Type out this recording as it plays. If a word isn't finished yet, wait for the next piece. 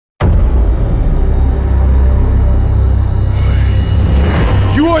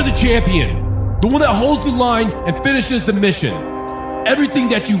are the champion, the one that holds the line and finishes the mission. Everything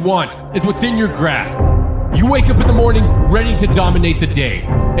that you want is within your grasp. You wake up in the morning ready to dominate the day,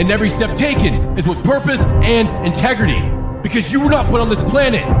 and every step taken is with purpose and integrity. Because you were not put on this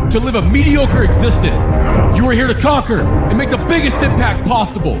planet to live a mediocre existence. You are here to conquer and make the biggest impact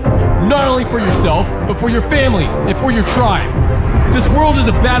possible, not only for yourself, but for your family and for your tribe. This world is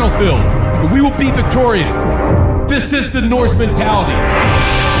a battlefield, and we will be victorious. This is the Norse mentality.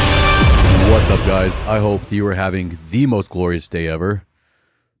 What's up, guys? I hope you are having the most glorious day ever.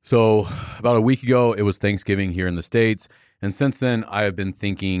 So, about a week ago, it was Thanksgiving here in the States, and since then, I have been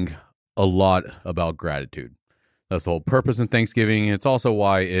thinking a lot about gratitude. That's the whole purpose in Thanksgiving. It's also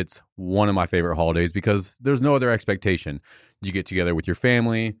why it's one of my favorite holidays, because there's no other expectation. You get together with your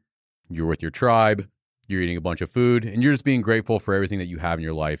family, you're with your tribe, you're eating a bunch of food, and you're just being grateful for everything that you have in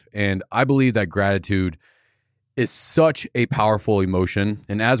your life. And I believe that gratitude is such a powerful emotion.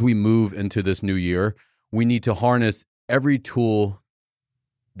 And as we move into this new year, we need to harness every tool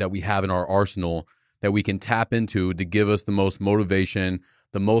that we have in our arsenal that we can tap into to give us the most motivation,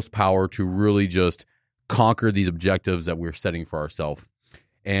 the most power to really just conquer these objectives that we're setting for ourselves.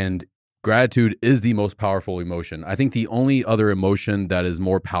 And gratitude is the most powerful emotion. I think the only other emotion that is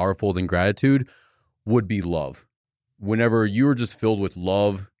more powerful than gratitude would be love. Whenever you're just filled with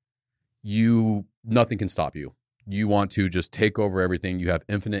love, nothing can stop you. You want to just take over everything. You have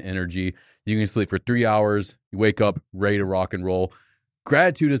infinite energy. You can sleep for 3 hours. You wake up ready to rock and roll.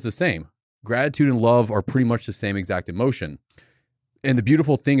 Gratitude is the same. Gratitude and love are pretty much the same exact emotion. And the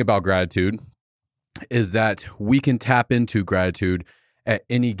beautiful thing about gratitude is that we can tap into gratitude at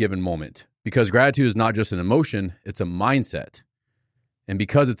any given moment, because gratitude is not just an emotion, it's a mindset. And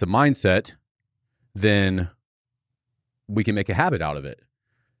because it's a mindset, then we can make a habit out of it.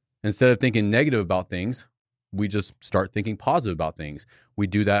 Instead of thinking negative about things, we just start thinking positive about things. We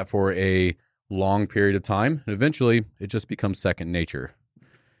do that for a long period of time, and eventually it just becomes second nature.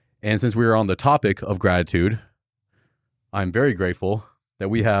 And since we are on the topic of gratitude, I'm very grateful that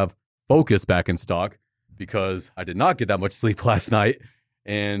we have Focus back in stock, because I did not get that much sleep last night,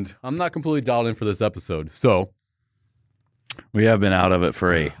 and I'm not completely dialed in for this episode. So we have been out of it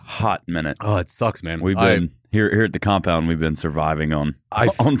for a hot minute. Oh, it sucks, man. We've been here at the compound. We've been surviving on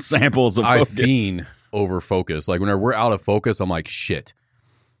samples of Focus. I fiend over Focus. Like whenever we're out of Focus, I'm like, shit,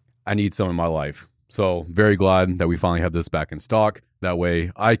 I need some in my life. So very glad that we finally have this back in stock. That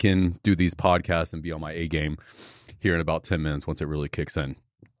way I can do these podcasts and be on my A game here in about 10 minutes once it really kicks in.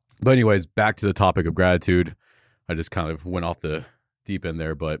 But anyways, back to the topic of gratitude. I just kind of went off the deep end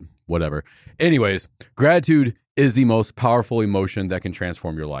there, but whatever. Anyways, gratitude is the most powerful emotion that can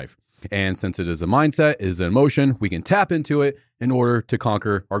transform your life. And since it is a mindset, it is an emotion, we can tap into it in order to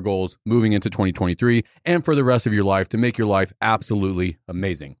conquer our goals moving into 2023 and for the rest of your life, to make your life absolutely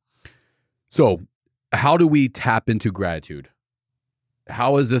amazing. So how do we tap into gratitude?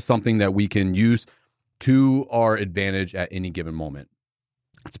 How is this something that we can use to our advantage at any given moment?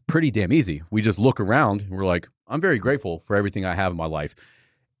 It's pretty damn easy. We just look around and we're like, I'm very grateful for everything I have in my life.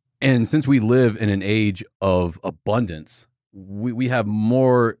 And since we live in an age of abundance, we have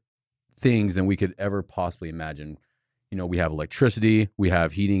more things than we could ever possibly imagine. You know, we have electricity, we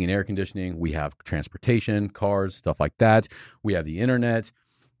have heating and air conditioning, we have transportation, cars, stuff like that. We have the internet,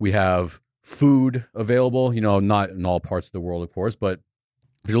 we have food available, you know, not in all parts of the world, of course, but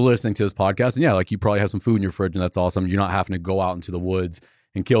if you're listening to this podcast, and yeah, like you probably have some food in your fridge, and that's awesome. You're not having to go out into the woods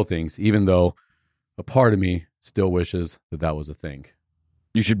and kill things, even though a part of me still wishes that was a thing.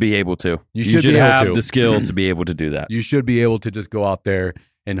 You should be able to. You should have the skill to be able to do that. You should be able to just go out there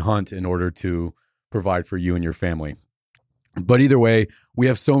and hunt in order to provide for you and your family. But either way, we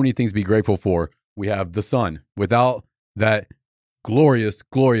have so many things to be grateful for. We have the sun. Without that glorious,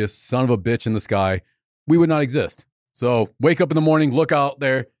 glorious son of a bitch in the sky, we would not exist. So wake up in the morning, look out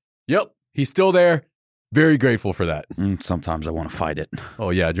there. Yep, he's still there. Very grateful for that. Sometimes I want to fight it. Oh,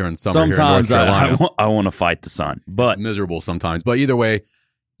 yeah, during summer sometimes here in North Carolina. I want to fight the sun. But it's miserable sometimes. But either way,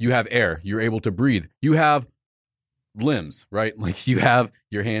 you have air. You're able to breathe. You have limbs, right? Like you have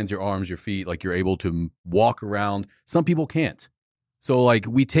your hands, your arms, your feet. Like you're able to walk around. Some people can't. So like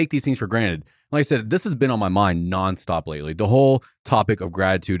we take these things for granted. Like I said, this has been on my mind nonstop lately. The whole topic of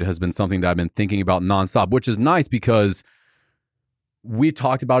gratitude has been something that I've been thinking about nonstop, which is nice because we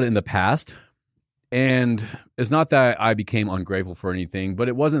talked about it in the past. And it's not that I became ungrateful for anything, but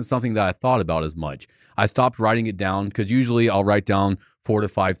it wasn't something that I thought about as much. I stopped writing it down because usually I'll write down 4 to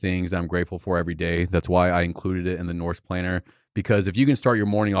 5 things that I'm grateful for every day. That's why I included it in the Norse Planner, because if you can start your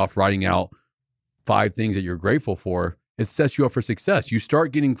morning off writing out 5 things that you're grateful for, it sets you up for success. You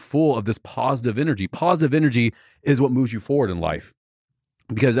start getting full of this positive energy. Positive energy is what moves you forward in life.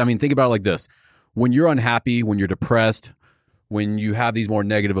 Because, I mean, think about it like this. When you're unhappy, when you're depressed, when you have these more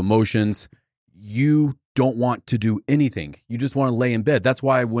negative emotions, you don't want to do anything. You just want to lay in bed. That's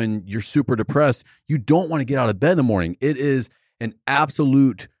why when you're super depressed, you don't want to get out of bed in the morning. It is an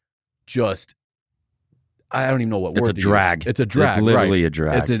absolute just, I don't even know what word to use. It's a drag. It's literally a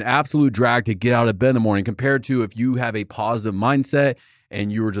drag. It's an absolute drag to get out of bed in the morning compared to if you have a positive mindset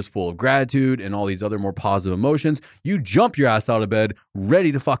and you were just full of gratitude and all these other more positive emotions. You jump your ass out of bed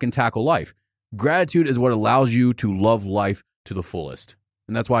ready to fucking tackle life. Gratitude is what allows you to love life to the fullest.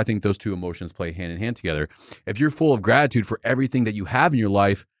 And that's why I think those two emotions play hand in hand together. If you're full of gratitude for everything that you have in your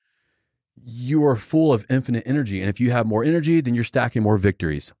life, you are full of infinite energy. And if you have more energy, then you're stacking more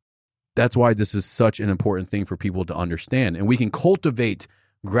victories. That's why this is such an important thing for people to understand. And we can cultivate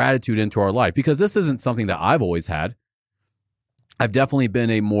gratitude into our life because this isn't something that I've always had. I've definitely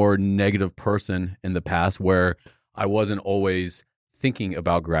been a more negative person in the past where I wasn't always thinking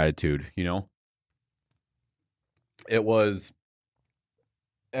about gratitude, you know?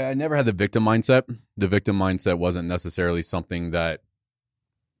 I never had the victim mindset. The victim mindset wasn't necessarily something that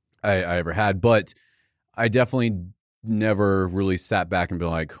I ever had, but I definitely never really sat back and been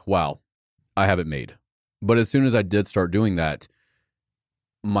like, wow, I have it made. But as soon as I did start doing that,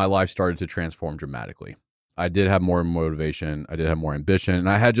 my life started to transform dramatically. I did have more motivation. I did have more ambition. And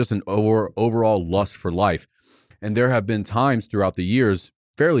I had just an overall lust for life. And there have been times throughout the years,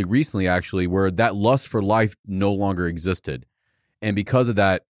 fairly recently actually, where that lust for life no longer existed. And because of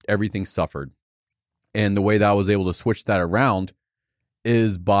that, everything suffered. And the way that I was able to switch that around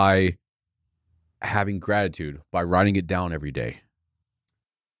is by having gratitude, by writing it down every day.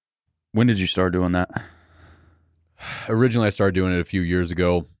 When did you start doing that? Originally, I started doing it a few years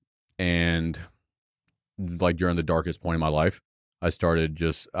ago. And like during the darkest point in my life, I started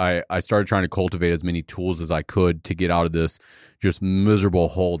trying to cultivate as many tools as I could to get out of this just miserable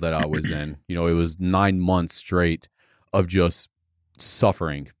hole that I was in. You know, it was 9 months straight of just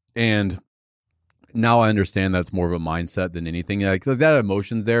suffering. And now I understand that's more of a mindset than anything. Like that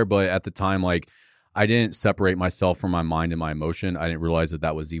emotion's there, but at the time, like I didn't separate myself from my mind and my emotion. I didn't realize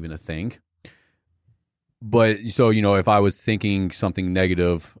that was even a thing. But so, you know, if I was thinking something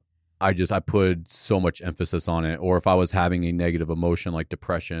negative, I put so much emphasis on it. Or if I was having a negative emotion like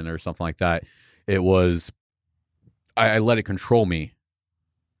depression or something like that, I let it control me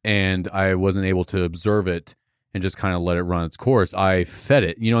and I wasn't able to observe it and just kind of let it run its course. I fed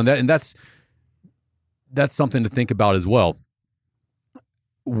it, you know, and that's something to think about as well.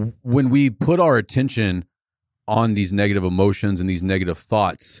 When we put our attention on these negative emotions and these negative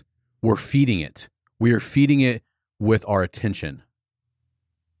thoughts, we're feeding it. We are feeding it with our attention.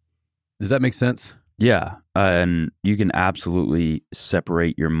 Does that make sense? Yeah. And you can absolutely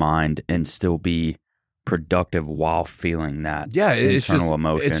separate your mind and still be productive while feeling that internal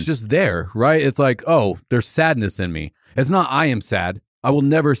emotion. It's just there, right? It's like, oh, there's sadness in me. It's not I am sad. I will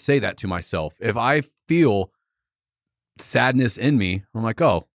never say that to myself. If I feel sadness in me, I'm like,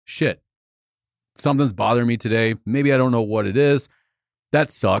 oh, shit. Something's bothering me today. Maybe I don't know what it is.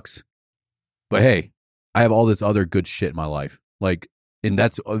 That sucks. But hey, I have all this other good shit in my life. Like, and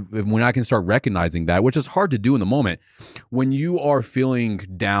that's when I can start recognizing that, which is hard to do in the moment. When you are feeling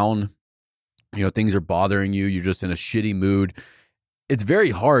down, you know, things are bothering you, you're just in a shitty mood. It's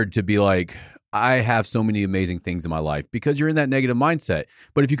very hard to be like, I have so many amazing things in my life because you're in that negative mindset.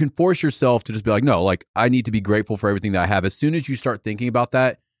 But if you can force yourself to just be like, no, like I need to be grateful for everything that I have. As soon as you start thinking about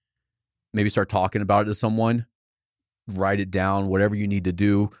that, maybe start talking about it to someone, write it down, whatever you need to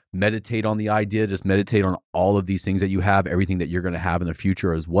do, meditate on the idea, just meditate on all of these things that you have, everything that you're going to have in the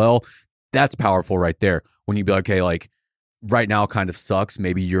future as well. That's powerful right there. When you be like, okay, like right now kind of sucks.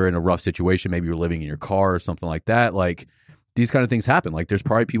 Maybe you're in a rough situation. Maybe you're living in your car or something like that. Like these kind of things happen. Like there's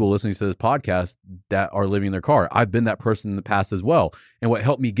probably people listening to this podcast that are living in their car. I've been that person in the past as well. And what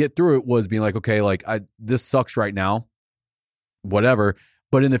helped me get through it was being like, okay, like this sucks right now, whatever.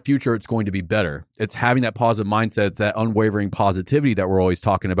 But in the future, it's going to be better. It's having that positive mindset. It's that unwavering positivity that we're always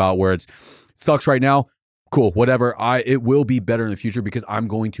talking about where it sucks right now. Cool, whatever. It will be better in the future because I'm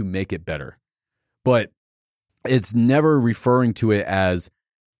going to make it better. But it's never referring to it as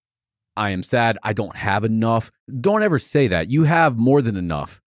I am sad. I don't have enough. Don't ever say that. You have more than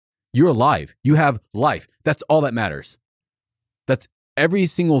enough. You're alive. You have life. That's all that matters. That's every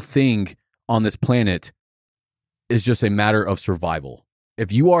single thing on this planet is just a matter of survival.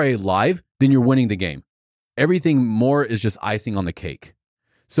 If you are alive, then you're winning the game. Everything more is just icing on the cake.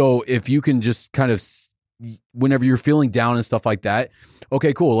 So if you can just kind of, whenever you're feeling down and stuff like that,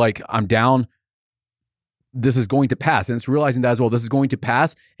 okay, cool. Like I'm down. this is going to pass. And it's realizing that as well. This is going to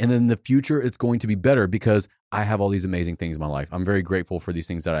pass. And then in the future, it's going to be better because I have all these amazing things in my life. I'm very grateful for these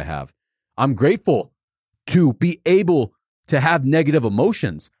things that I have. I'm grateful to be able to have negative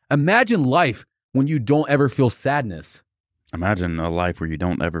emotions. Imagine life when you don't ever feel sadness. Imagine a life where you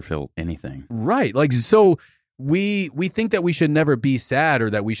don't ever feel anything. Right. Like, so we think that we should never be sad or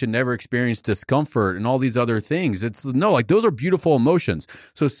that we should never experience discomfort and all these other things. It's no, like those are beautiful emotions.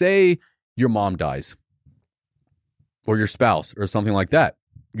 So say your mom dies or your spouse or something like that.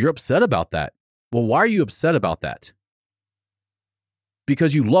 You're upset about that. Well, why are you upset about that?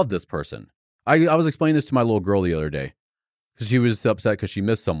 Because you love this person. I was explaining this to my little girl the other day because she was upset because she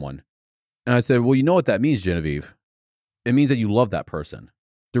missed someone. And I said, well, you know what that means, Genevieve? It means that you love that person.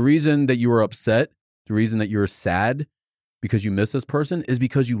 The reason that you were upset, the reason that you're sad because you miss this person is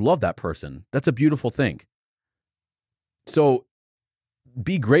because you love that person. That's a beautiful thing. So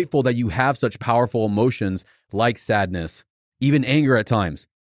be grateful that you have such powerful emotions like sadness, even anger at times.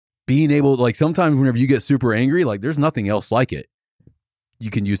 Being able, like sometimes whenever you get super angry, like there's nothing else like it. You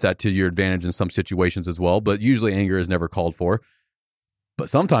can use that to your advantage in some situations as well, but usually anger is never called for.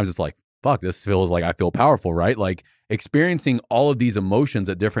 But sometimes it's like, fuck, this feels like I feel powerful, right? Like experiencing all of these emotions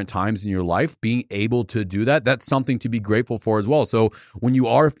at different times in your life, being able to do that, that's something to be grateful for as well. So when you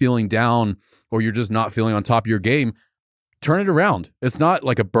are feeling down or you're just not feeling on top of your game, turn it around. It's not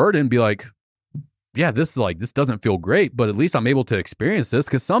like a burden. Be like, yeah, this doesn't feel great, but at least I'm able to experience this,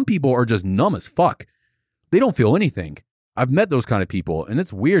 because some people are just numb as fuck. They don't feel anything. I've met those kind of people, and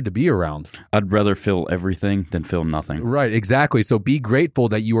it's weird to be around. I'd rather feel everything than feel nothing. Right, exactly. So be grateful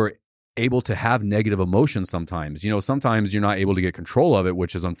that you are able to have negative emotions sometimes. You know, sometimes you're not able to get control of it,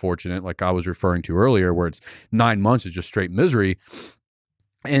 which is unfortunate, like I was referring to earlier, where it's 9 months of just straight misery.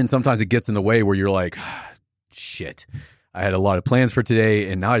 And sometimes it gets in the way where you're like, shit, I had a lot of plans for today,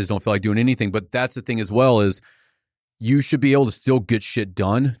 and now I just don't feel like doing anything. But that's the thing as well, is you should be able to still get shit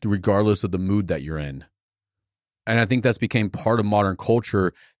done regardless of the mood that you're in. And I think that's became part of modern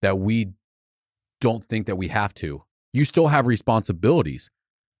culture, that we don't think that we have to. You still have responsibilities,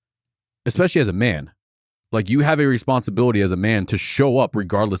 especially as a man. Like, you have a responsibility as a man to show up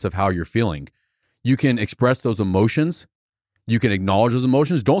regardless of how you're feeling. You can express those emotions. You can acknowledge those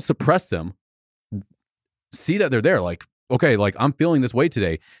emotions. Don't suppress them. See that they're there. Like, okay, like I'm feeling this way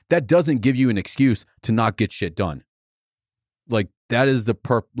today. That doesn't give you an excuse to not get shit done. Like, that is the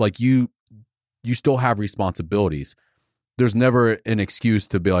like you still have responsibilities. There's never an excuse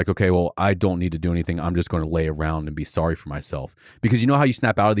to be like, okay, well, I don't need to do anything. I'm just going to lay around and be sorry for myself. Because you know how you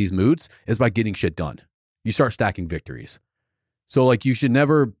snap out of these moods is by getting shit done. You start stacking victories. So like, you should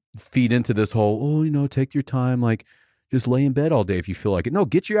never feed into this whole, oh, you know, take your time, like just lay in bed all day if you feel like it. No,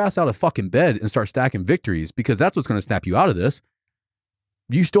 get your ass out of fucking bed and start stacking victories, because that's what's going to snap you out of this.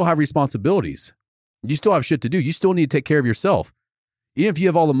 You still have responsibilities. You still have shit to do. You still need to take care of yourself. Even if you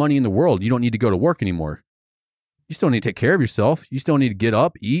have all the money in the world, you don't need to go to work anymore. You still need to take care of yourself. You still need to get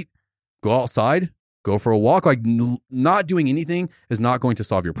up, eat, go outside, go for a walk. Like, not doing anything is not going to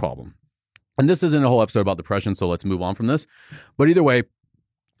solve your problem. And this isn't a whole episode about depression, so let's move on from this. But either way,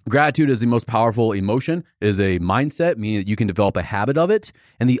 gratitude is the most powerful emotion. It is a mindset, meaning that you can develop a habit of it.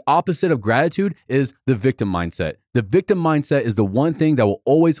 And the opposite of gratitude is the victim mindset. The victim mindset is the one thing that will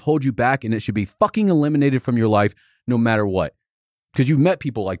always hold you back, and it should be fucking eliminated from your life no matter what. Because you've met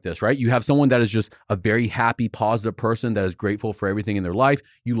people like this, right? You have someone that is just a very happy, positive person that is grateful for everything in their life.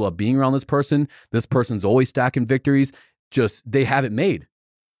 You love being around this person. This person's always stacking victories. Just, they have it made.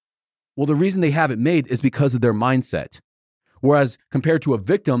 Well, the reason they have it made is because of their mindset. Whereas compared to a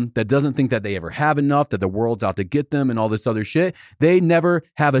victim that doesn't think that they ever have enough, that the world's out to get them and all this other shit, they never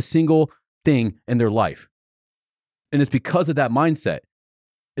have a single thing in their life. And it's because of that mindset.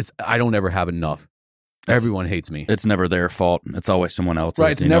 It's, I don't ever have enough. Everyone hates me. It's never their fault. It's always someone else's.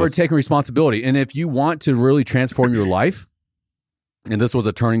 Right. It's never taking responsibility. And if you want to really transform your life, and this was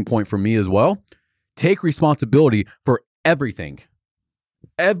a turning point for me as well, take responsibility for everything.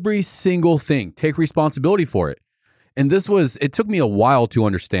 Every single thing. Take responsibility for it. And it took me a while to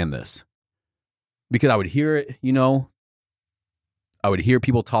understand this, because I would hear it, you know, I would hear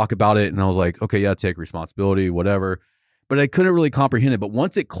people talk about it, and I was like, okay, yeah, take responsibility, whatever. But I couldn't really comprehend it. But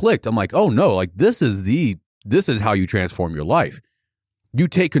once it clicked, I'm like, oh no, like this is how you transform your life. You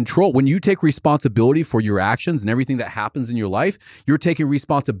take control. When you take responsibility for your actions and everything that happens in your life, you're taking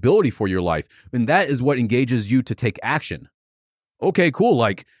responsibility for your life. And that is what engages you to take action. Okay, cool.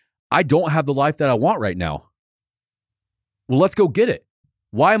 Like, I don't have the life that I want right now. Well, let's go get it.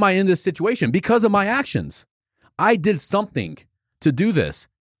 Why am I in this situation? Because of my actions. I did something to do this.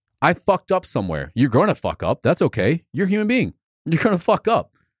 I fucked up somewhere. You're going to fuck up. That's okay. You're a human being. You're going to fuck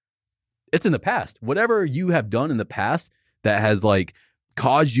up. It's in the past. Whatever you have done in the past that has like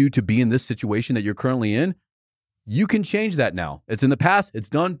caused you to be in this situation that you're currently in, you can change that now. It's in the past. It's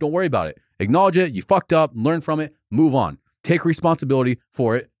done. Don't worry about it. Acknowledge it. You fucked up. Learn from it. Move on. Take responsibility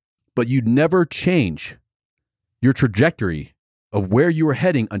for it. But you never change your trajectory of where you are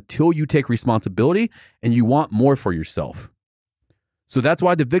heading until you take responsibility and you want more for yourself. So that's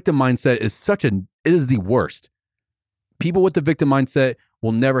why the victim mindset is it is the worst. People with the victim mindset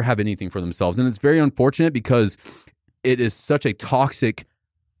will never have anything for themselves. And it's very unfortunate because it is such a toxic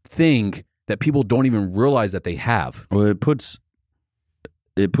thing that people don't even realize that they have. Well, it puts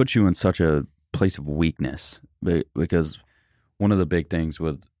you in such a place of weakness because one of the big things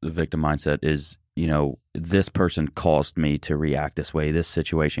with the victim mindset is, this person caused me to react this way. This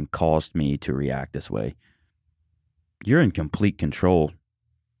situation caused me to react this way. You're in complete control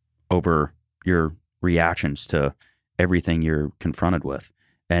over your reactions to everything you're confronted with.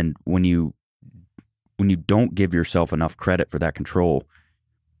 And when you don't give yourself enough credit for that control,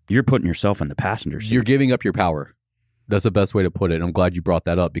 you're putting yourself in the passenger seat. You're giving up your power. That's the best way to put it. I'm glad you brought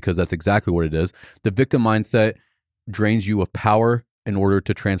that up because that's exactly what it is. The victim mindset drains you of power in order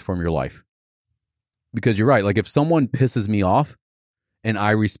to transform your life. Because you're right. Like if someone pisses me off and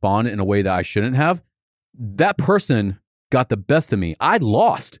I respond in a way that I shouldn't have, that person got the best of me. I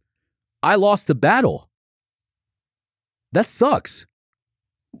lost the battle. That sucks.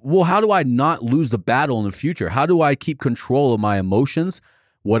 Well, how do I not lose the battle in the future? How do I keep control of my emotions,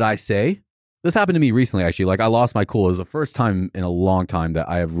 what I say? This happened to me recently, actually. Like I lost my cool. It was the first time in a long time that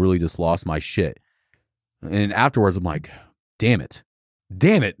I have really just lost my shit. And afterwards, I'm like, damn it.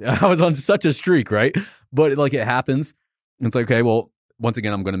 I was on such a streak, right? But like it happens. It's like, okay, well, once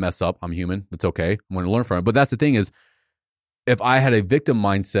again, I'm going to mess up. I'm human. It's okay. I'm going to learn from it. But that's the thing is, if I had a victim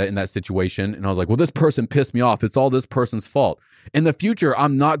mindset in that situation and I was like, well, this person pissed me off. It's all this person's fault. In the future,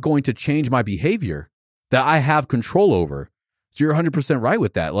 I'm not going to change my behavior that I have control over. So you're 100% right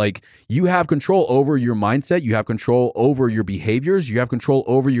with that. Like you have control over your mindset. You have control over your behaviors. You have control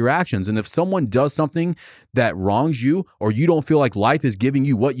over your actions. And if someone does something that wrongs you or you don't feel like life is giving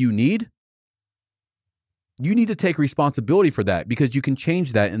you what you need to take responsibility for that because you can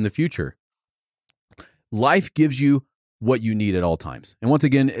change that in the future. Life gives you what you need at all times. And once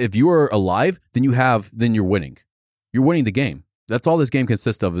again, if you are alive, then you're winning. You're winning the game. That's all this game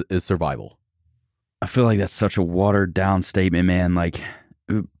consists of is survival. I feel like that's such a watered down statement, man. Like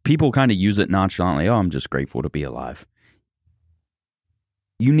people kind of use it nonchalantly. Oh, I'm just grateful to be alive.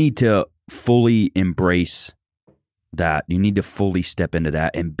 You need to fully embrace that. You need to fully step into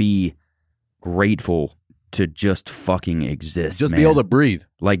that and be grateful to just fucking exist. Just man. Be able to breathe.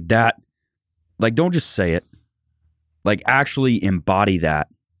 Like that. Like don't just say it. Like actually embody that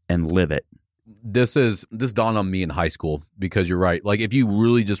and live it. This dawned on me in high school because you're right. Like if you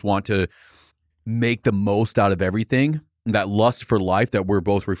really just want to make the most out of everything, that lust for life that we're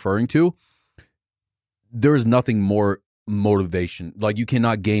both referring to, there is nothing more motivation. Like you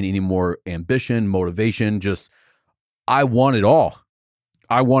cannot gain any more ambition, motivation. Just, I want it all.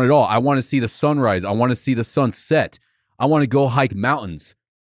 I want it all. I want to see the sunrise. I want to see the sunset. I want to go hike mountains.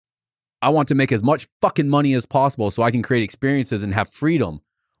 I want to make as much fucking money as possible so I can create experiences and have freedom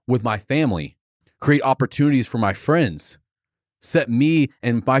with my family, create opportunities for my friends, set me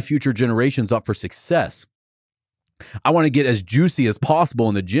and my future generations up for success. I want to get as juicy as possible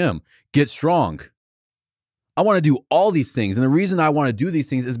in the gym, get strong. I want to do all these things. And the reason I want to do these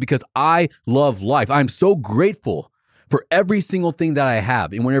things is because I love life. I'm so grateful for every single thing that I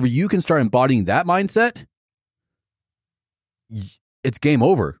have. And whenever you can start embodying that mindset, it's game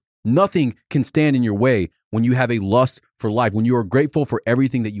over. Nothing can stand in your way when you have a lust for life, when you are grateful for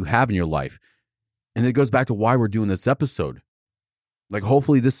everything that you have in your life. And it goes back to why we're doing this episode. Like,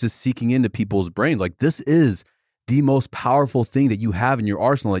 hopefully this is seeking into people's brains. Like, this is the most powerful thing that you have in your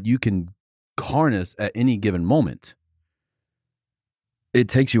arsenal that you can harness at any given moment. It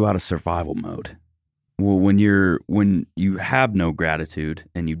takes you out of survival mode. Well, when you have no gratitude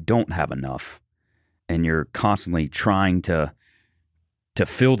and you don't have enough, and you're constantly trying to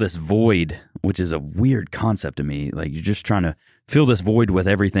fill this void, which is a weird concept to me. Like, you're just trying to fill this void with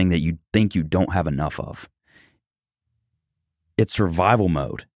everything that you think you don't have enough of. It's survival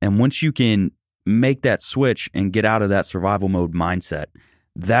mode. And once you can make that switch and get out of that survival mode mindset,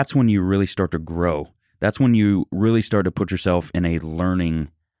 that's when you really start to grow. That's when you really start to put yourself in a learning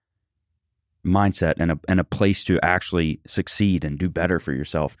mindset and a place to actually succeed and do better for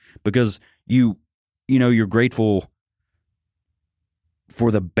yourself. Because you're grateful for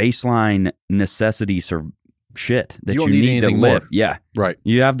the baseline necessities or shit that you need to live. More. Yeah. Right.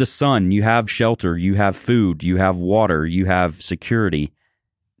 You have the sun, you have shelter, you have food, you have water, you have security.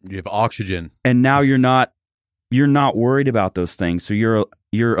 You have oxygen. And now you're not worried about those things. So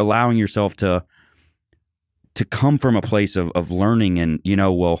you're allowing yourself to come from a place of learning and,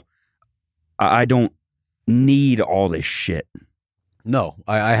 well, I don't need all this shit. No,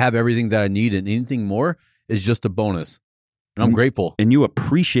 I have everything that I need, and anything more is just a bonus. And I'm grateful. And you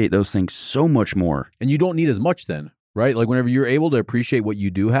appreciate those things so much more. And you don't need as much then, right? Like whenever you're able to appreciate what you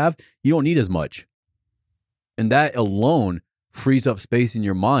do have, you don't need as much. And that alone frees up space in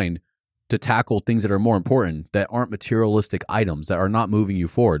your mind to tackle things that are more important, that aren't materialistic items, that are not moving you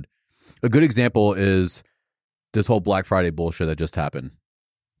forward. A good example is this whole Black Friday bullshit that just happened.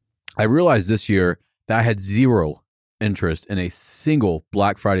 I realized this year that I had zero interest in a single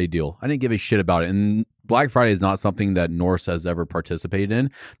Black Friday deal. I didn't give a shit about it. And Black Friday is not something that Norse has ever participated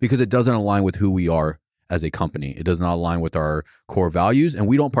in because it doesn't align with who we are as a company. It does not align with our core values, and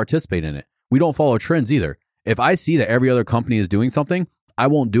we don't participate in it. We don't follow trends either. If I see that every other company is doing something, I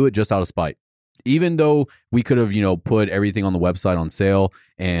won't do it just out of spite. Even though we could have, put everything on the website on sale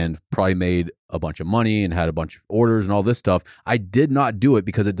and probably made a bunch of money and had a bunch of orders and all this stuff, I did not do it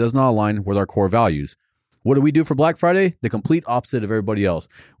because it does not align with our core values. What do we do for Black Friday? The complete opposite of everybody else.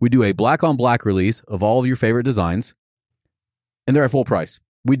 We do a black on black release of all of your favorite designs, and they're at full price.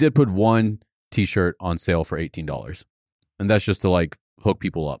 We did put one t-shirt on sale for $18, and that's just to hook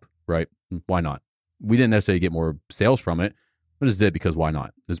people up, right? Why not? We didn't necessarily get more sales from it, but just did because why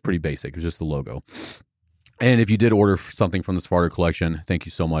not? It's pretty basic. It's just the logo. And if you did order something from the Svarter collection, thank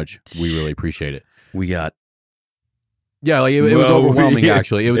you so much. We really appreciate it. We got... Yeah, it was overwhelming,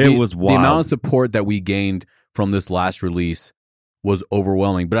 actually. It was wild. The amount of support that we gained from this last release was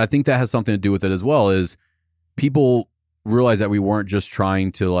overwhelming. But I think that has something to do with it as well, is people realized that we weren't just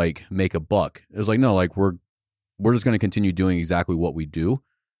trying to make a buck. It was no, we're just going to continue doing exactly what we do.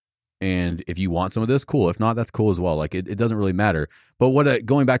 And if you want some of this, cool. If not, that's cool as well. It doesn't really matter. But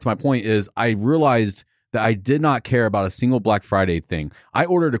going back to my point is I realized that I did not care about a single Black Friday thing. I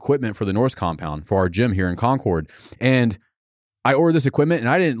ordered equipment for the Norse compound for our gym here in Concord. And I ordered this equipment and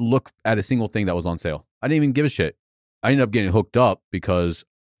I didn't look at a single thing that was on sale. I didn't even give a shit. I ended up getting hooked up because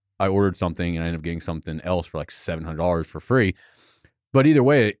I ordered something and I ended up getting something else for $700 for free. But either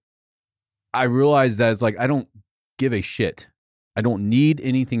way, I realized that it's I don't give a shit. I don't need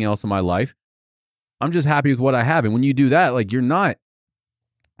anything else in my life. I'm just happy with what I have. And when you do that,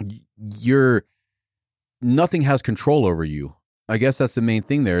 nothing has control over you. I guess that's the main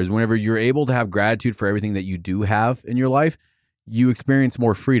thing there, is whenever you're able to have gratitude for everything that you do have in your life, you experience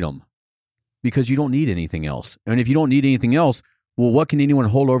more freedom because you don't need anything else. And if you don't need anything else, well, what can anyone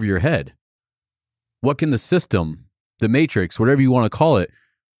hold over your head? What can the system, the matrix, whatever you want to call it,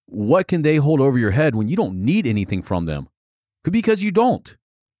 what can they hold over your head when you don't need anything from them? Because you don't.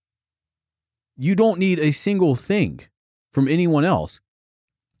 You don't need a single thing from anyone else.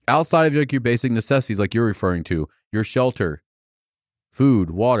 Outside of your basic necessities, like you're referring to, your shelter,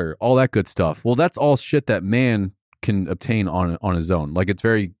 food, water, all that good stuff. Well, that's all shit that man can obtain on his own. It's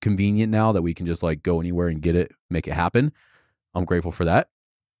very convenient now that we can just go anywhere and get it, make it happen. I'm grateful for that.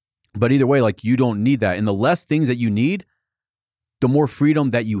 But either way, you don't need that. And the less things that you need, the more freedom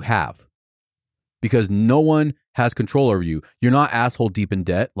that you have. Because no one has control over you. You're not asshole deep in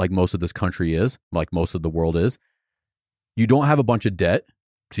debt like most of this country is, like most of the world is. You don't have a bunch of debt.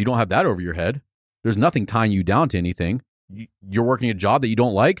 So you don't have that over your head. There's nothing tying you down to anything. You're working a job that you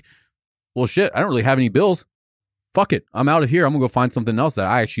don't like. Well, shit, I don't really have any bills. Fuck it. I'm out of here. I'm going to go find something else that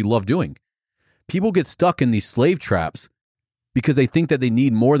I actually love doing. People get stuck in these slave traps because they think that they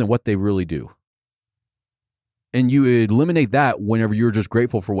need more than what they really do. And you eliminate that whenever you're just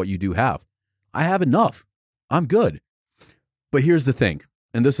grateful for what you do have. I have enough. I'm good. But here's the thing,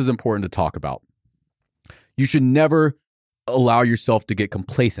 and this is important to talk about. You should never allow yourself to get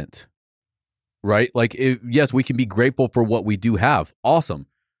complacent, right? Yes, we can be grateful for what we do have. Awesome.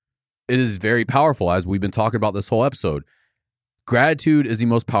 It is very powerful, as we've been talking about this whole episode. Gratitude is the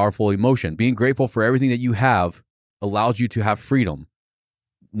most powerful emotion. Being grateful for everything that you have allows you to have freedom.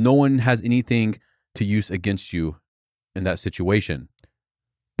 No one has anything to use against you in that situation.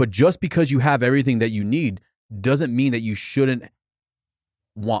 But just because you have everything that you need doesn't mean that you shouldn't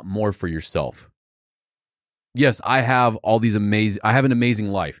want more for yourself. Yes, I have I have an amazing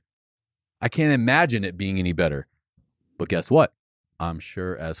life. I can't imagine it being any better. But guess what? I'm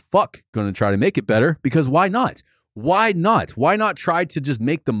sure as fuck going to try to make it better, because why not? Why not? Why not try to just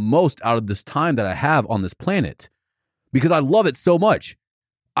make the most out of this time that I have on this planet? Because I love it so much.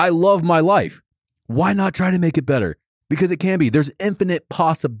 I love my life. Why not try to make it better? Because it can be. There's infinite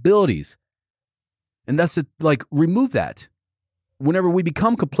possibilities. And that's remove that. Whenever we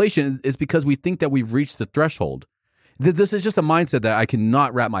become complacent, it's because we think that we've reached the threshold. This is just a mindset that I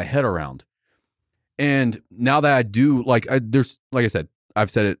cannot wrap my head around. And now that I do, like I said,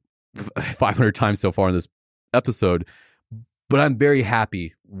 I've said it 500 times so far in this episode, but I'm very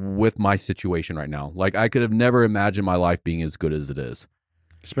happy with my situation right now. Like, I could have never imagined my life being as good as it is.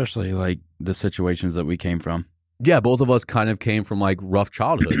 Especially like the situations that we came from. Yeah, both of us kind of came from like rough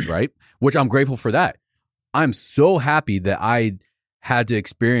childhoods, right? Which I'm grateful for that. I'm so happy that I had to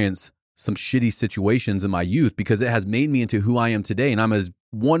experience some shitty situations in my youth because it has made me into who I am today. And I'm a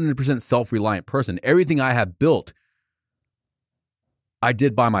 100% self-reliant person. Everything I have built, I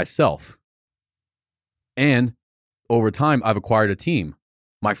did by myself. And over time, I've acquired a team,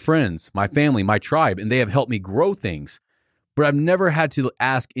 my friends, my family, my tribe, and they have helped me grow things. But I've never had to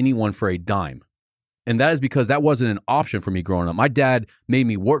ask anyone for a dime. And that is because that wasn't an option for me growing up. My dad made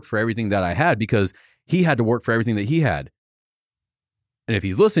me work for everything that I had because he had to work for everything that he had. And if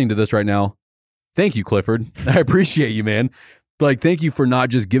he's listening to this right now, thank you, Clifford. I appreciate you, man. Like, thank you for not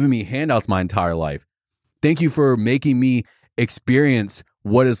just giving me handouts my entire life. Thank you for making me experience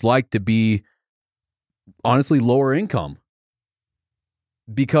what it's like to be, honestly, lower income.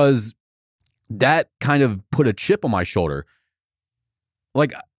 Because that kind of put a chip on my shoulder.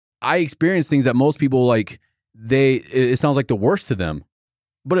 Like, I experienced things that most people, like, it sounds like the worst to them,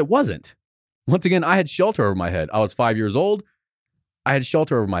 but it wasn't. Once again, I had shelter over my head. I was 5 years old. I had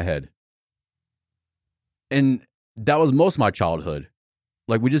shelter over my head. And that was most of my childhood.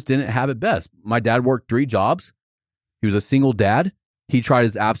 Like, we just didn't have it best. My dad worked 3 jobs. He was a single dad. He tried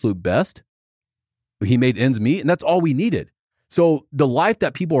his absolute best. He made ends meet, and that's all we needed. So the life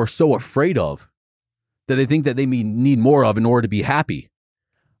that people are so afraid of, that they think that they need more of in order to be happy,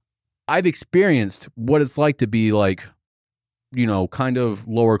 I've experienced what it's like to be like, you know, kind of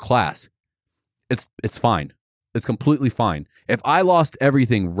lower class. It's fine. It's completely fine. If I lost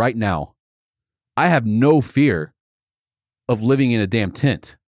everything right now, I have no fear of living in a damn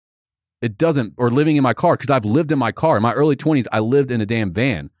tent. Or living in my car, because I've lived in my car. In my early 20s, I lived in a damn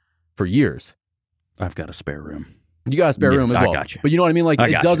van for years. I've got a spare room. You got a spare room as well. I got you. But you know what I mean? Like,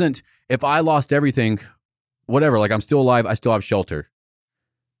 it doesn't, if I lost everything, whatever, like, I'm still alive, I still have shelter.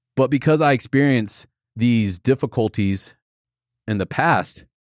 But because I experienced these difficulties in the past,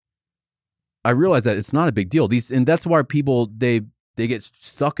 I realized that it's not a big deal. And that's why people, they get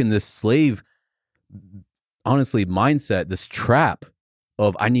stuck in this slave, honestly, mindset, this trap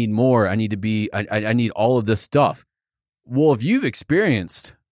of, I need more, I need to be, I need all of this stuff. Well, if you've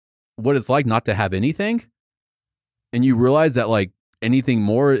experienced what it's like not to have anything, and you realize that, like, anything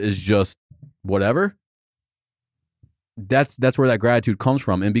more is just whatever, that's where that gratitude comes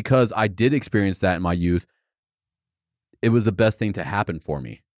from. And because I did experience that in my youth, it was the best thing to happen for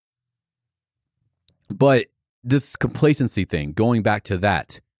me. But this complacency thing, going back to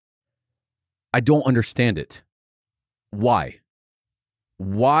that, I don't understand it. Why?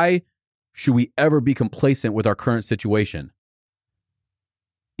 Why should we ever be complacent with our current situation?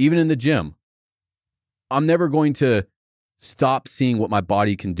 Even in the gym, I'm never going to stop seeing what my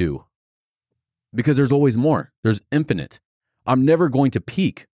body can do because there's always more. There's infinite. I'm never going to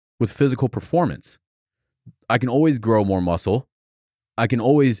peak with physical performance. I can always grow more muscle. I can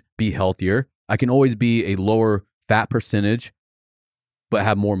always be healthier. I can always be a lower fat percentage, but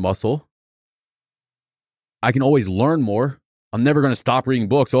have more muscle. I can always learn more. I'm never going to stop reading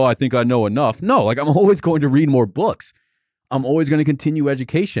books. Oh, I think I know enough. No, like, I'm always going to read more books. I'm always going to continue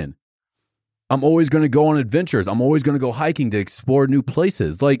education. I'm always going to go on adventures. I'm always going to go hiking to explore new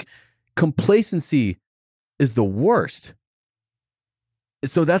places. Like, complacency is the worst.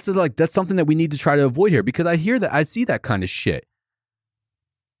 So that's something that we need to try to avoid here, because I see that kind of shit.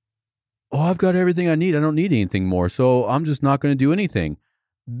 Oh, I've got everything I need. I don't need anything more. So I'm just not going to do anything.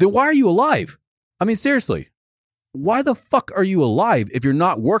 Then why are you alive? I mean, seriously, why the fuck are you alive if you're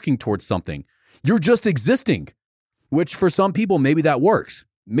not working towards something? You're just existing, which for some people, maybe that works.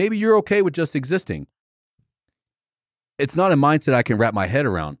 Maybe you're okay with just existing. It's not a mindset I can wrap my head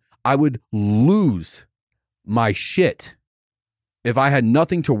around. I would lose my shit if I had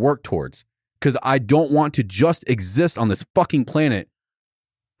nothing to work towards, because I don't want to just exist on this fucking planet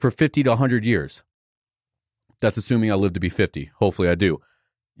for 50 to 100 years. That's assuming I live to be 50. Hopefully I do.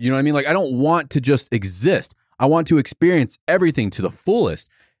 You know what I mean? Like, I don't want to just exist. I want to experience everything to the fullest.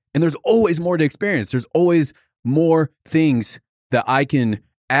 And there's always more to experience. There's always more things that I can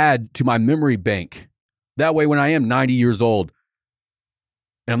add to my memory bank. That way, when I am 90 years old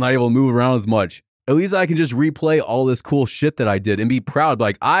and I'm not able to move around as much, at least I can just replay all this cool shit that I did and be proud.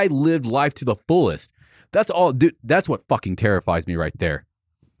 Like, I lived life to the fullest. That's all, dude. That's what fucking terrifies me right there.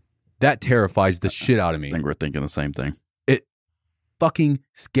 That terrifies the shit out of me. I think we're thinking the same thing. It fucking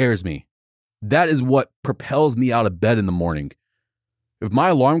scares me. That is what propels me out of bed in the morning. If my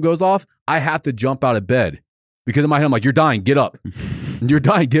alarm goes off, I have to jump out of bed because in my head, I'm like, you're dying, get up. You're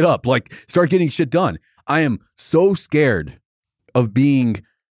dying, get up. Like, start getting shit done. I am so scared of being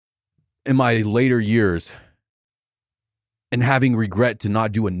in my later years and having regret to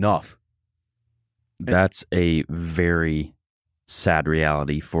not do enough. That's a very sad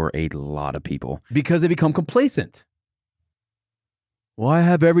reality for a lot of people. Because they become complacent. Well, I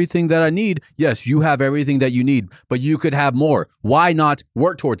have everything that I need. Yes, you have everything that you need, but you could have more. Why not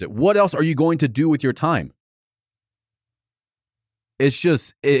work towards it? What else are you going to do with your time? It's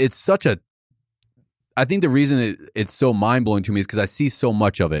such a, I think the reason it's so mind-blowing to me is because I see so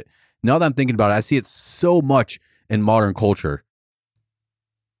much of it. Now that I'm thinking about it, I see it so much in modern culture.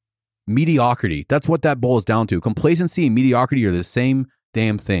 Mediocrity. That's what that boils down to. Complacency and mediocrity are the same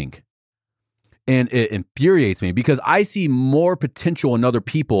damn thing. And it infuriates me because I see more potential in other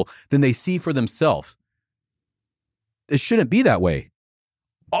people than they see for themselves. It shouldn't be that way.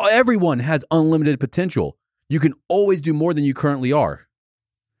 Everyone has unlimited potential. You can always do more than you currently are.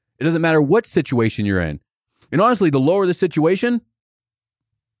 It doesn't matter what situation you're in. And honestly, the lower the situation,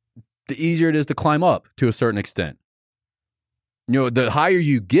 the easier it is to climb up to a certain extent. You know, the higher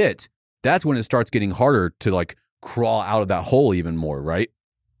you get, that's when it starts getting harder to like crawl out of that hole even more, right?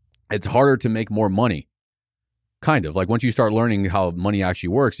 It's harder to make more money. Kind of like once you start learning how money actually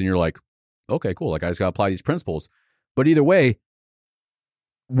works and you're like, okay, cool. Like I just got to apply these principles. But either way,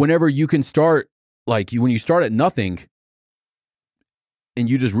 whenever you can start, like when you start at nothing and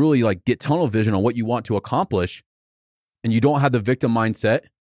you just really like get tunnel vision on what you want to accomplish and you don't have the victim mindset,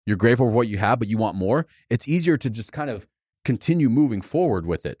 you're grateful for what you have, but you want more. It's easier to just kind of continue moving forward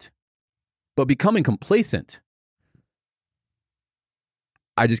with it. But becoming complacent,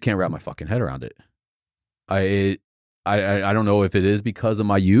 I just can't wrap my fucking head around it. I don't know if it is because of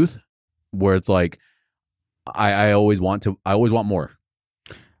my youth, where it's like I always want more.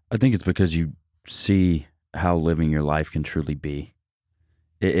 I think it's because you see how living your life can truly be.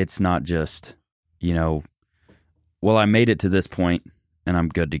 It's not just, you know, well, I made it to this point and I'm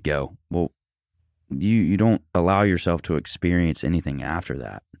good to go. Well, you don't allow yourself to experience anything after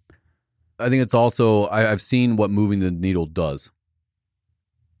that. I think it's also, I've seen what moving the needle does.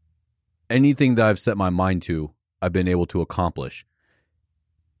 Anything that I've set my mind to, I've been able to accomplish.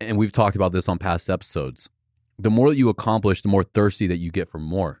 And we've talked about this on past episodes. The more that you accomplish, the more thirsty that you get for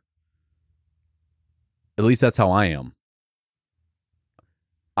more. At least that's how I am.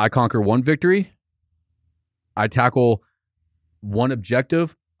 I conquer one victory. I tackle one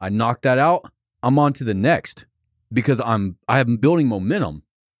objective. I knock that out. I'm on to the next because I am building momentum.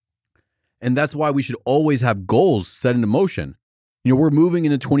 And that's why we should always have goals set into motion. You know, we're moving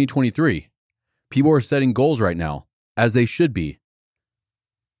into 2023. People are setting goals right now, as they should be.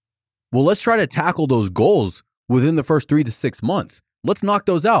 Well, let's try to tackle those goals within the first 3 to 6 months. Let's knock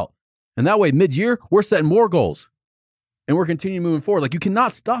those out. And that way, mid-year, we're setting more goals. And we're continuing moving forward. Like, you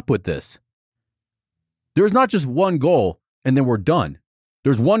cannot stop with this. There's not just one goal, and then we're done.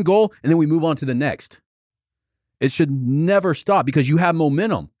 There's one goal, and then we move on to the next. It should never stop because you have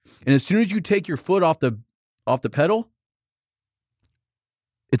momentum. And as soon as you take your foot off the pedal,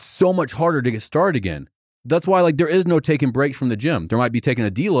 it's so much harder to get started again. That's why, like, there is no taking breaks from the gym. There might be taking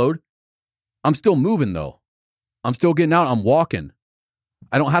a deload. I'm still moving, though. I'm still getting out. I'm walking.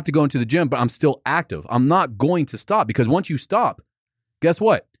 I don't have to go into the gym, but I'm still active. I'm not going to stop because once you stop, guess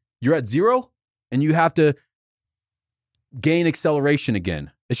what? You're at zero and you have to gain acceleration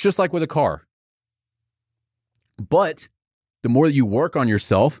again. It's just like with a car. But the more that you work on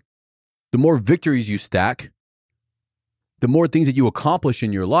yourself, the more victories you stack, the more things that you accomplish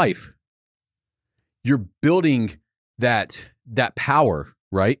in your life, you're building that power,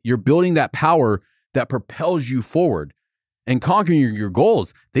 right? You're building that power that propels you forward. And conquering your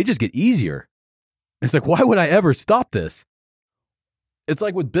goals, they just get easier. It's like, why would I ever stop this? It's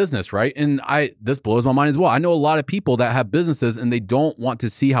like with business, right? And this blows my mind as well. I know a lot of people that have businesses and they don't want to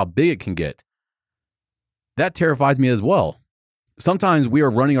see how big it can get. That terrifies me as well. Sometimes we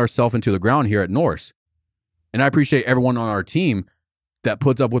are running ourselves into the ground here at Norse. And I appreciate everyone on our team that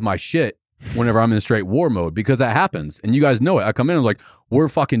puts up with my shit whenever I'm in straight war mode because that happens. And you guys know it. I come in and I'm like, we're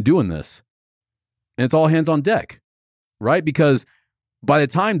fucking doing this. And it's all hands on deck, right? Because by the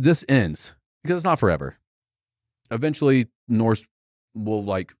time this ends, because it's not forever, eventually Norse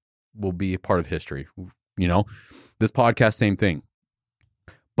will be a part of history. You know, this podcast, same thing.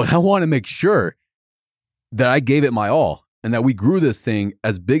 But I want to make sure that I gave it my all and that we grew this thing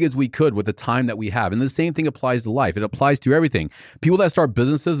as big as we could with the time that we have. And the same thing applies to life. It applies to everything. People that start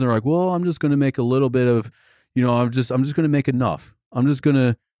businesses and they're like, well, I'm just going to make a little bit of, you know, I'm just going to make enough. I'm just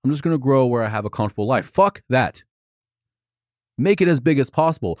going I'm just going to grow where I have a comfortable life. Fuck that. Make it as big as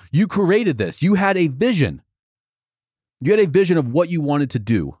possible. You created this. You had a vision. You had a vision of what you wanted to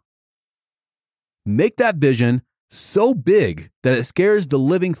do. Make that vision so big that it scares the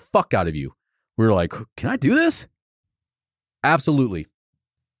living fuck out of you. We're like, can I do this? Absolutely.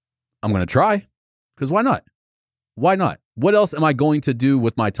 I'm going to try, because why not? Why not? What else am I going to do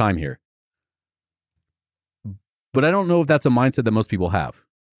with my time here? But I don't know if that's a mindset that most people have.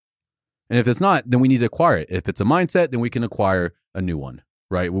 And if it's not, then we need to acquire it. If it's a mindset, then we can acquire a new one,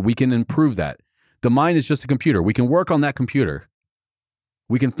 right? Well, we can improve that. The mind is just a computer. We can work on that computer.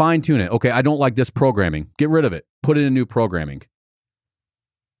 We can fine tune it. Okay, I don't like this programming. Get rid of it. Put in a new programming.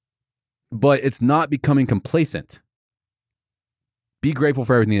 But it's not becoming complacent. Be grateful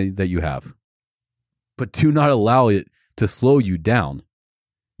for everything that you have. But do not allow it to slow you down.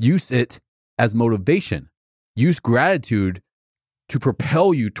 Use it as motivation. Use gratitude to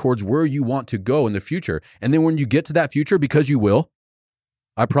propel you towards where you want to go in the future. And then when you get to that future, because you will,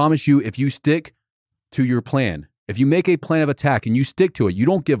 I promise you, if you stick to your plan, if you make a plan of attack and you stick to it, you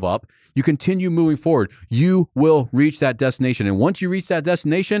don't give up, you continue moving forward, you will reach that destination. And once you reach that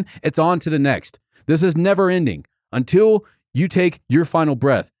destination, it's on to the next. This is never ending. Until you take your final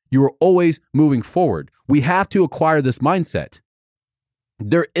breath, you are always moving forward. We have to acquire this mindset.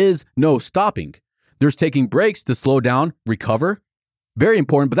 There is no stopping. There's taking breaks to slow down, recover. Very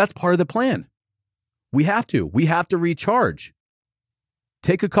important, but that's part of the plan. We have to recharge.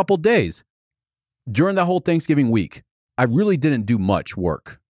 Take a couple days. During that whole Thanksgiving week, I really didn't do much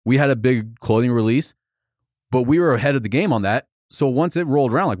work. We had a big clothing release, but we were ahead of the game on that. So once it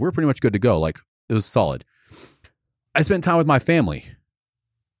rolled around, like, we're pretty much good to go. Like, it was solid. I spent time with my family.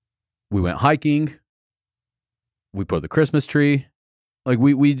 We went hiking. We put up the Christmas tree. Like,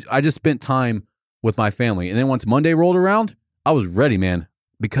 I just spent time with my family. And then once Monday rolled around, I was ready, man,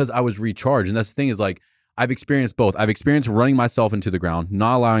 because I was recharged. And that's the thing is, like, I've experienced both. I've experienced running myself into the ground,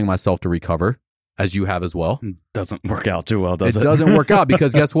 not allowing myself to recover, as you have as well. Doesn't work out too well, does it? It doesn't work out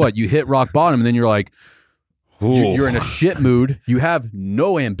because guess what? You hit rock bottom and then you're like, you're in a shit mood. You have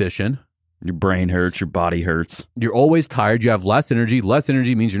no ambition. Your brain hurts. Your body hurts. You're always tired. You have less energy. Less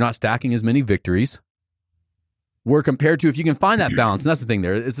energy means you're not stacking as many victories. Where compared to if you can find that balance, and that's the thing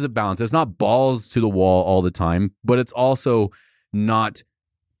there, it's a balance. It's not balls to the wall all the time, but it's also not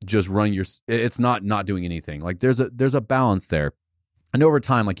just running it's not doing anything. Like there's a balance there. And over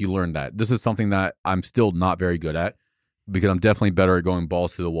time, like, you learn that. This is something that I'm still not very good at, because I'm definitely better at going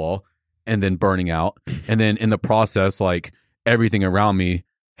balls to the wall and then burning out. And then in the process, like, everything around me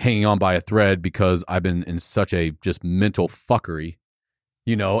hanging on by a thread because I've been in such a just mental fuckery,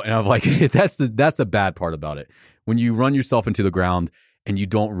 and I'm like, that's the bad part about it. When you run yourself into the ground and you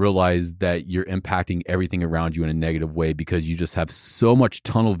don't realize that you're impacting everything around you in a negative way because you just have so much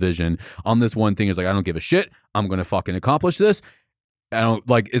tunnel vision on this one thing. It's like, I don't give a shit. I'm going to fucking accomplish this.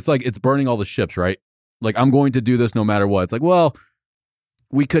 It's burning all the ships, right? Like, I'm going to do this no matter what. It's like, well,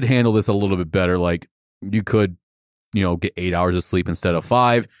 we could handle this a little bit better. Like, you could, get 8 hours of sleep instead of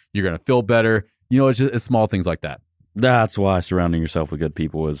 5. You're going to feel better. It's small things like that. That's why surrounding yourself with good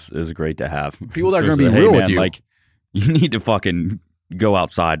people is great to have. People that are going to be real with you. Like, you need to fucking go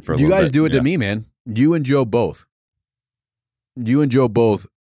outside for a little bit. You guys do it to me, man. You and Joe both.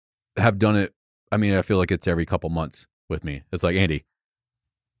 Have done it. I mean, I feel like it's every couple months with me. It's like, Andy,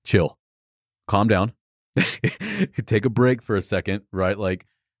 chill, calm down, take a break for a second, right? Like,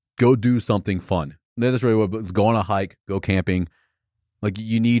 go do something fun. That's really what, go on a hike, go camping. Like,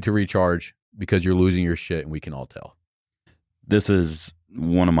 you need to recharge because you're losing your shit, and we can all tell. This is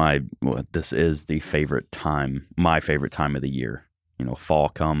this is the favorite time, my favorite time of the year. Fall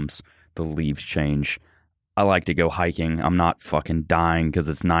comes, the leaves change. I like to go hiking. I'm not fucking dying because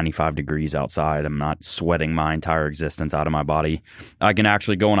it's 95 degrees outside. I'm not sweating my entire existence out of my body. I can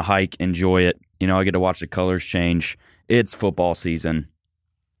actually go on a hike, enjoy it. I get to watch the colors change. It's football season.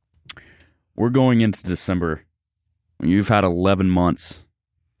 We're going into December. You've had 11 months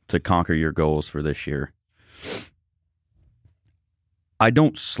to conquer your goals for this year. I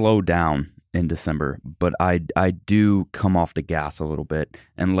don't slow down in December, but I do come off the gas a little bit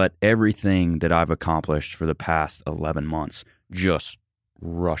and let everything that I've accomplished for the past 11 months just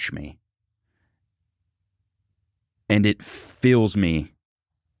rush me. And it fills me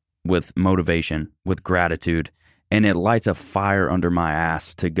with motivation, with gratitude, and it lights a fire under my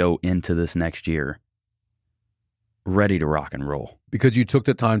ass to go into this next year ready to rock and roll. Because you took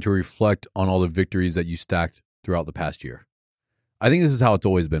the time to reflect on all the victories that you stacked throughout the past year. I think this is how it's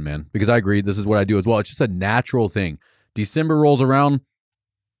always been, man, because I agree. This is what I do as well. It's just a natural thing. December rolls around.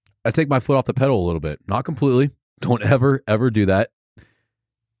 I take my foot off the pedal a little bit. Not completely. Don't ever do that.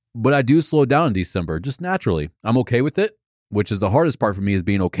 But I do slow down in December, just naturally. I'm okay with it, which is the hardest part for me, is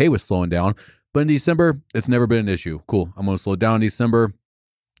being okay with slowing down. But in December, it's never been an issue. Cool. I'm going to slow down in December.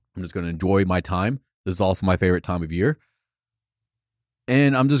 I'm just going to enjoy my time. This is also my favorite time of year.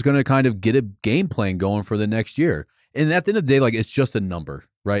 And I'm just going to kind of get a game plan going for the next year. And at the end of the day, like, it's just a number,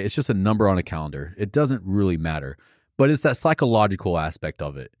 right? It's just a number on a calendar. It doesn't really matter. But it's that psychological aspect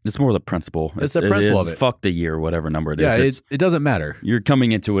of it. It's more the principle. It's the principle of it. Fuck the year, whatever number it is. Yeah, it doesn't matter. You're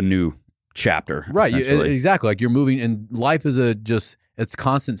coming into a new chapter. Right. Exactly. Like, you're moving, and life is it's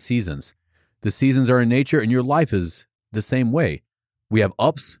constant seasons. The seasons are in nature, and your life is the same way. We have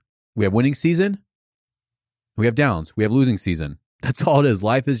ups, we have winning season, we have downs, we have losing season. That's all it is.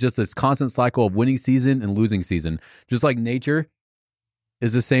 Life is just this constant cycle of winning season and losing season. Just like nature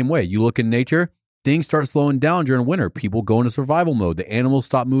is the same way. You look in nature, things start slowing down during winter. People go into survival mode. The animals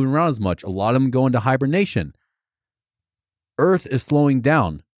stop moving around as much. A lot of them go into hibernation. Earth is slowing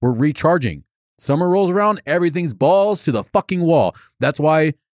down. We're recharging. Summer rolls around, everything's balls to the fucking wall. That's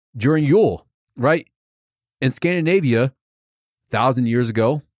why during Yule, right? In Scandinavia, 1,000 years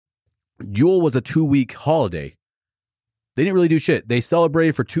ago, Yule was a 2-week holiday. They didn't really do shit. They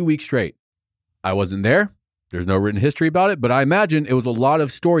celebrated for 2 weeks straight. I wasn't there. There's no written history about it, but I imagine it was a lot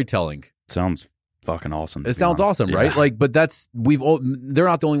of storytelling. Sounds fucking awesome. It sounds awesome, right? Like, but they're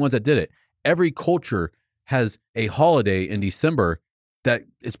not the only ones that did it. Every culture has a holiday in December that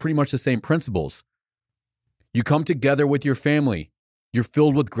is pretty much the same principles. You come together with your family. You're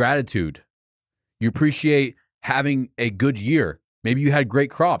filled with gratitude. You appreciate having a good year. Maybe you had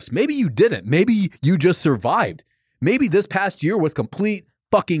great crops. Maybe you didn't. Maybe you just survived. Maybe this past year was complete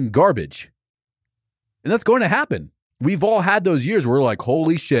fucking garbage. And that's going to happen. We've all had those years where we're like,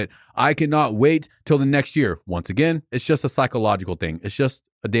 holy shit, I cannot wait till the next year. Once again, it's just a psychological thing. It's just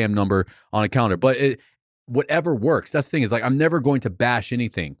a damn number on a calendar. But whatever works. That's the thing, is like, I'm never going to bash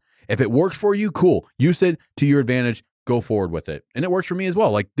anything. If it works for you, cool. Use it to your advantage. Go forward with it. And it works for me as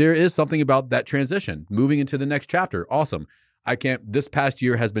well. Like, there is something about that transition, moving into the next chapter. Awesome. This past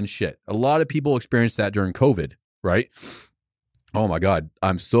year has been shit. A lot of people experienced that during COVID, right? Oh my God.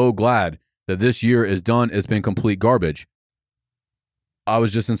 I'm so glad that this year is done. It's been complete garbage. I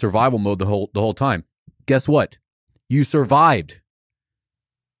was just in survival mode the whole time. Guess what? You survived.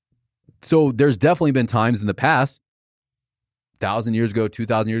 So there's definitely been times in the past, 1,000 years ago,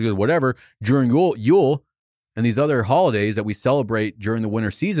 2,000 years ago, whatever, during Yule and these other holidays that we celebrate during the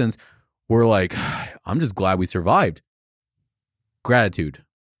winter seasons, we're like, I'm just glad we survived. Gratitude.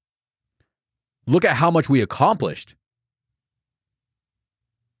 Look at how much we accomplished.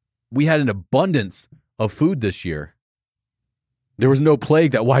 We had an abundance of food this year. There was no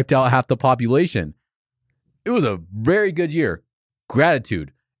plague that wiped out half the population. It was a very good year.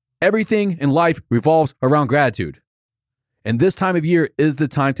 Gratitude. Everything in life revolves around gratitude. And this time of year is the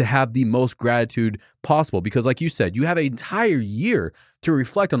time to have the most gratitude possible, because like you said, you have an entire year to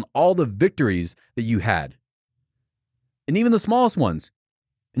reflect on all the victories that you had. And even the smallest ones.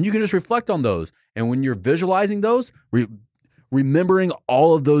 And you can just reflect on those. And when you're visualizing those, remembering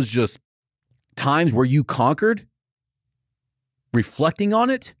all of those just times where you conquered, reflecting on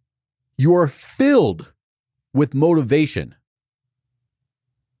it, you are filled with motivation.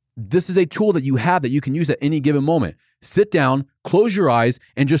 This is a tool that you have that you can use at any given moment. Sit down, close your eyes,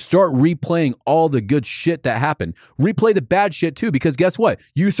 and just start replaying all the good shit that happened. Replay the bad shit too, because guess what?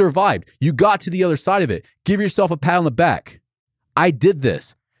 You survived. You got to the other side of it. Give yourself a pat on the back. I did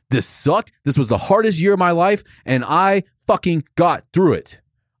this. This sucked. This was the hardest year of my life, and I fucking got through it.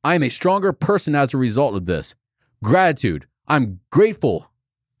 I am a stronger person as a result of this. Gratitude. I'm grateful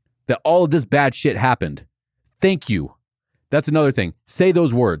that all of this bad shit happened. Thank you. That's another thing. Say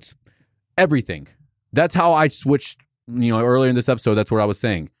those words. Everything. That's how I switched, earlier in this episode. That's what I was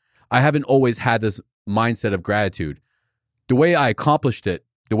saying. I haven't always had this mindset of gratitude. The way I accomplished it,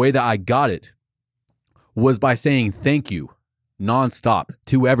 the way that I got it, was by saying thank you nonstop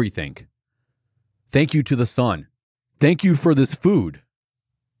to everything. Thank you to the sun. Thank you for this food.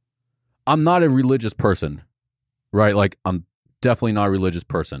 I'm not a religious person, right? Like, I'm definitely not a religious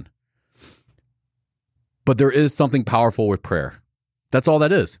person. But there is something powerful with prayer. That's all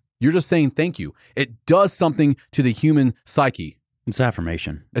that is. You're just saying thank you. It does something to the human psyche. It's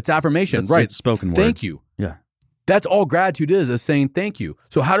affirmation. It's affirmation, right? It's spoken word. Thank you. Yeah. That's all gratitude is saying thank you.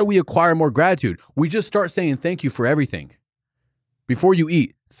 So how do we acquire more gratitude? We just start saying thank you for everything. Before you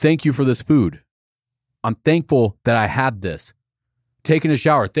eat, thank you for this food. I'm thankful that I had this. Taking a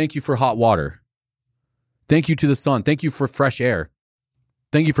shower, thank you for hot water. Thank you to the sun. Thank you for fresh air.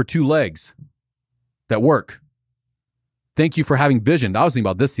 Thank you for 2 legs that work. Thank you for having vision. I was thinking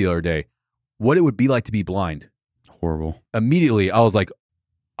about this the other day. What it would be like to be blind. Horrible. Immediately, I was like,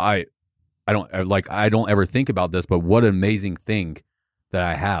 I don't ever think about this, but what an amazing thing that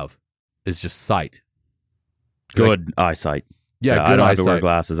I have is just sight. Good eyesight. Yeah, good I don't eyesight. have to wear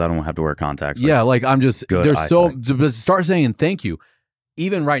glasses. I don't have to wear contacts. Yeah, like I'm just good there's eyesight. so start saying thank you.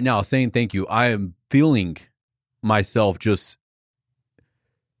 Even right now, saying thank you, I am feeling myself just.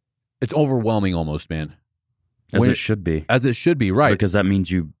 It's overwhelming, almost, man. As it should be. As it should be, right? Because that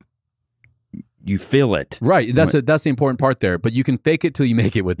means you feel it, right? That's the important part there. But you can fake it till you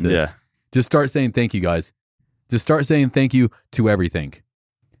make it with this. Yeah. Just start saying thank you, guys. Just start saying thank you to everything.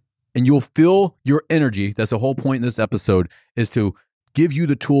 And you'll feel your energy. That's the whole point in this episode, is to give you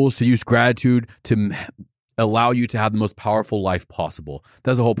the tools to use gratitude to allow you to have the most powerful life possible.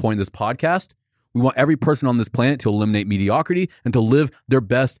 That's the whole point of this podcast. We want every person on this planet to eliminate mediocrity and to live their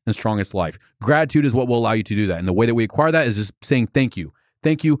best and strongest life. Gratitude is what will allow you to do that. And the way that we acquire that is just saying thank you.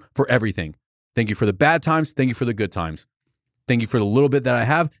 Thank you for everything. Thank you for the bad times. Thank you for the good times. Thank you for the little bit that I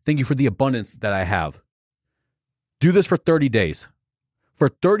have. Thank you for the abundance that I have. Do this for 30 days. For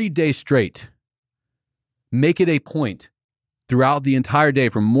 30 days straight, make it a point throughout the entire day,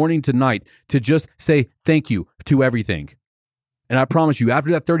 from morning to night, to just say thank you to everything. And I promise you, after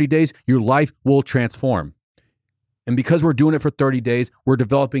that 30 days, your life will transform. And because we're doing it for 30 days, we're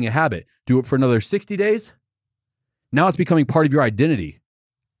developing a habit. Do it for another 60 days. Now it's becoming part of your identity.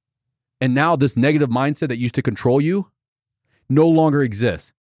 And now this negative mindset that used to control you no longer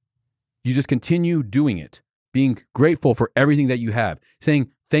exists. You just continue doing it. Being grateful for everything that you have,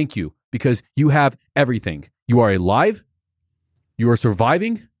 saying thank you because you have everything. You are alive. You are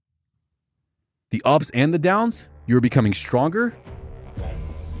surviving the ups and the downs. You are becoming stronger.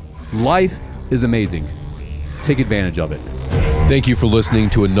 Life is amazing. Take advantage of it. Thank you for listening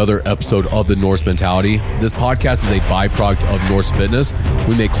to another episode of The Norse Mentality. This podcast is a byproduct of Norse Fitness.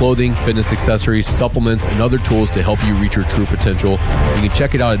 We make clothing, fitness accessories, supplements, and other tools to help you reach your true potential. You can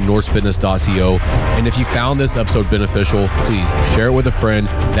check it out at norsefitness.co. And if you found this episode beneficial, please share it with a friend.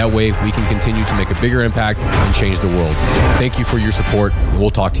 That way we can continue to make a bigger impact and change the world. Thank you for your support, and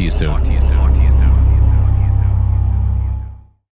we'll talk to you soon.